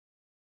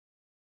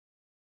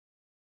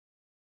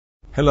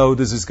Hello,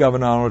 this is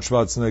Governor Arnold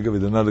Schwarzenegger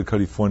with another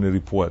California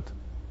report.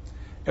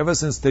 Ever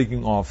since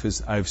taking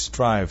office, I've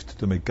strived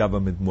to make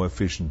government more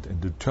efficient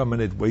and to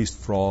terminate waste,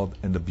 fraud,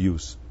 and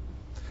abuse.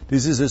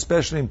 This is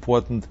especially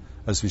important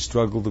as we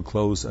struggle to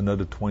close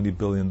another $20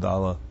 billion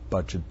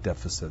budget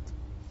deficit.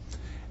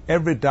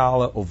 Every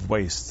dollar of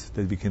waste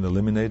that we can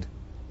eliminate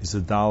is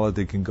a dollar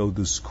that can go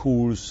to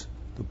schools,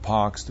 to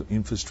parks, to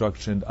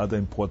infrastructure, and other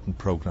important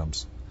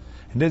programs.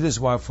 And that is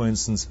why, for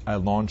instance, I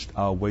launched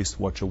our Waste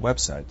Watcher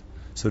website,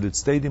 so that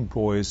state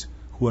employees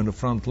who are on the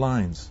front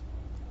lines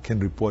can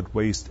report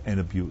waste and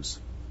abuse.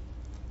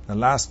 Now,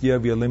 last year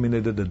we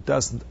eliminated a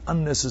dozen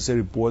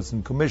unnecessary boards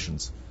and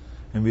commissions,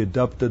 and we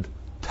adopted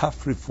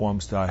tough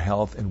reforms to our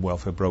health and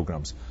welfare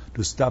programs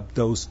to stop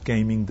those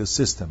gaming the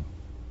system.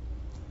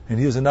 And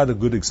here's another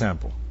good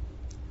example.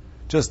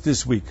 Just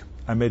this week,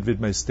 I met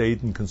with my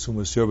state and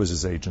consumer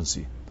services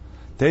agency.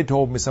 They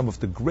told me some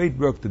of the great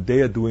work that they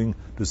are doing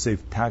to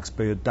save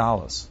taxpayer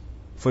dollars.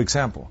 For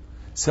example,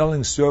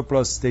 selling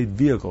surplus state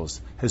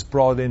vehicles has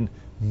brought in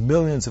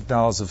millions of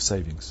dollars of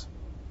savings.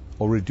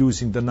 Or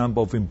reducing the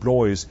number of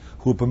employees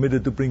who are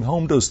permitted to bring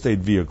home those state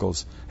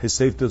vehicles has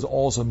saved us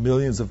also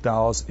millions of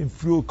dollars in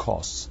fuel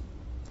costs.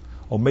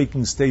 Or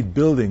making state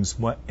buildings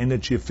more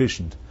energy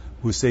efficient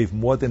will save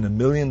more than $1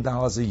 million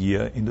a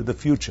year into the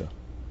future.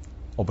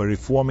 Or by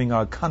reforming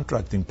our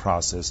contracting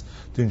process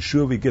to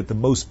ensure we get the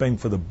most bang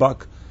for the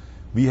buck,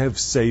 we have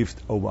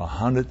saved over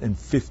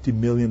 $150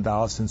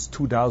 million since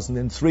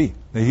 2003.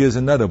 Now here's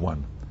another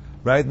one.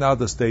 Right now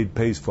the state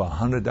pays for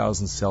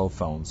 100,000 cell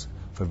phones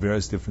for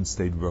various different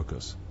state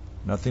workers.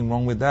 Nothing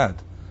wrong with that.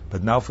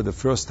 But now for the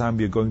first time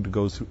we are going to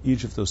go through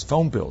each of those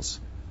phone bills,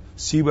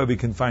 see where we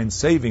can find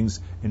savings,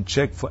 and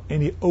check for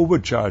any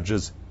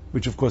overcharges,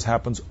 which of course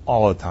happens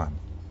all the time.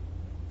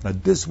 Now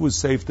this would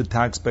save the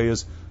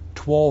taxpayers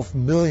 $12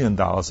 million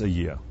a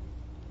year.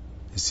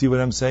 You see what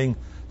I'm saying?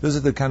 Those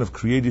are the kind of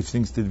creative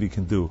things that we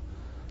can do.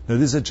 Now,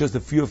 these are just a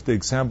few of the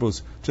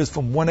examples just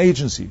from one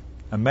agency.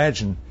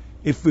 Imagine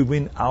if we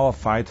win our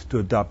fight to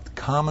adopt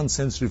common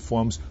sense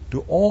reforms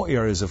to all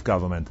areas of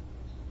government,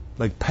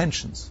 like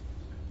pensions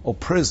or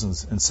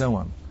prisons and so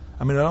on.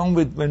 I mean, along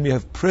with when we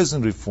have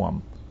prison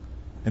reform,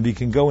 and we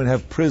can go and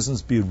have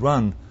prisons be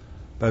run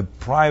by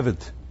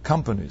private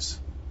companies,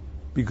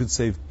 we could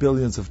save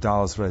billions of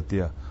dollars right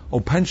there.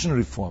 Or pension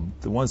reform,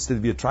 the ones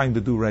that we are trying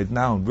to do right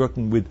now and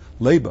working with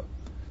labor,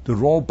 to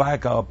roll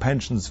back our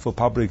pensions for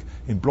public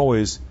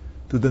employees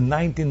to the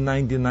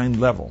 1999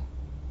 level,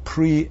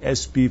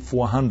 pre-SB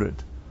 400.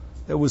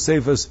 That will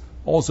save us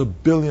also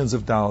billions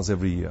of dollars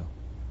every year.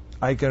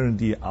 I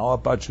guarantee our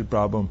budget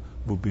problem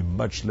will be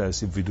much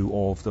less if we do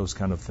all of those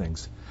kind of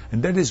things.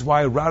 And that is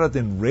why, rather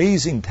than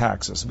raising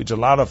taxes, which a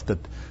lot of the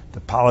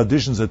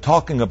politicians are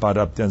talking about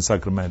up there in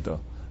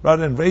Sacramento,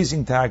 rather than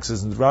raising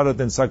taxes and rather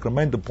than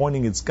Sacramento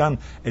pointing its gun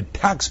at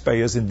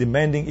taxpayers and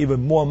demanding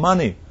even more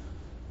money,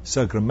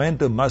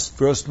 Sacramento must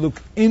first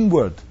look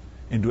inward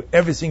and do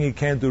everything it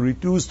can to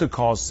reduce the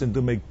costs and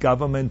to make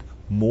government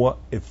more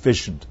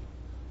efficient.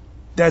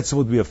 That's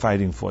what we are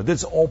fighting for.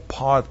 That's all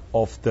part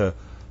of the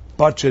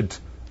budget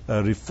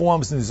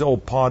reforms, and it's all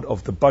part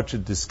of the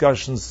budget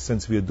discussions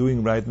since we are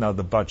doing right now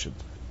the budget.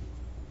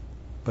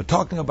 But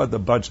talking about the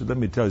budget, let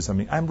me tell you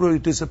something. I'm really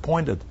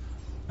disappointed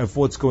of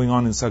what's going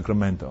on in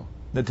Sacramento.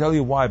 I'll tell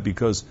you why.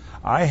 Because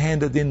I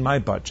handed in my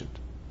budget.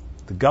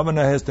 The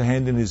governor has to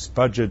hand in his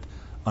budget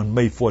on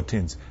May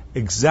 14th.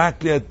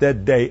 Exactly at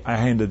that day, I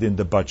handed in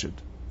the budget.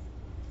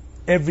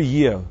 Every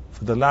year,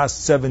 for the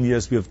last 7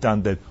 years, we have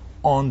done that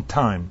on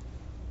time.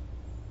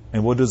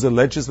 And what does the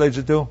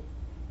legislature do?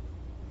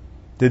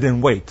 They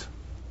then wait.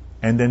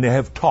 And then they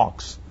have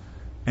talks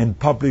and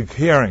public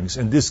hearings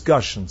and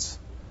discussions.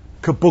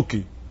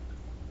 Kabuki.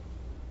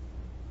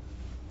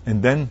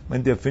 And then,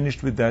 when they're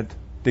finished with that,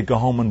 they go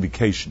home on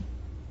vacation.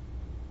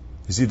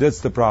 You see,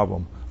 that's the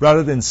problem.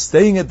 Rather than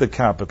staying at the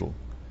Capitol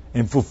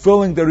and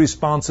fulfilling their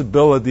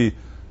responsibility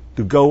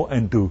to go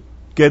and to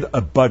get a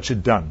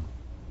budget done,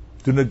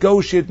 to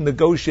negotiate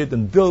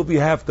until we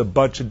have the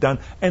budget done,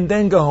 and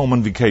then go home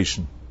on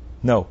vacation.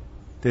 No,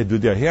 they do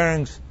their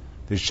hearings,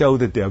 they show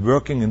that they are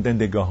working, and then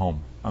they go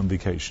home on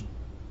vacation.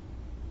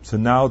 So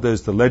now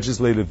there's the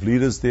legislative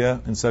leaders there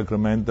in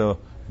Sacramento.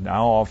 In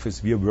our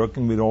office, we are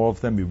working with all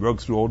of them. We work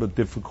through all the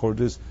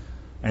difficulties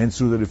and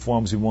through the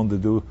reforms we want to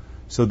do.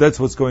 So that's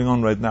what's going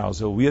on right now.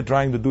 So we are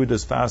trying to do it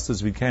as fast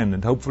as we can,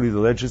 and hopefully the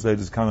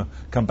legislators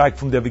come back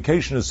from their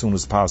vacation as soon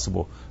as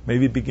possible.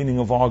 Maybe beginning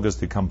of August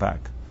they come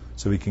back,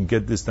 so we can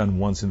get this done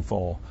once and for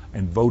all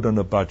and vote on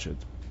a budget.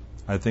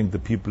 I think the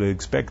people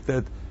expect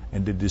that,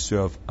 and they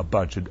deserve a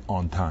budget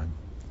on time.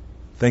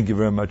 Thank you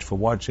very much for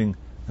watching,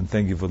 and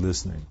thank you for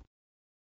listening.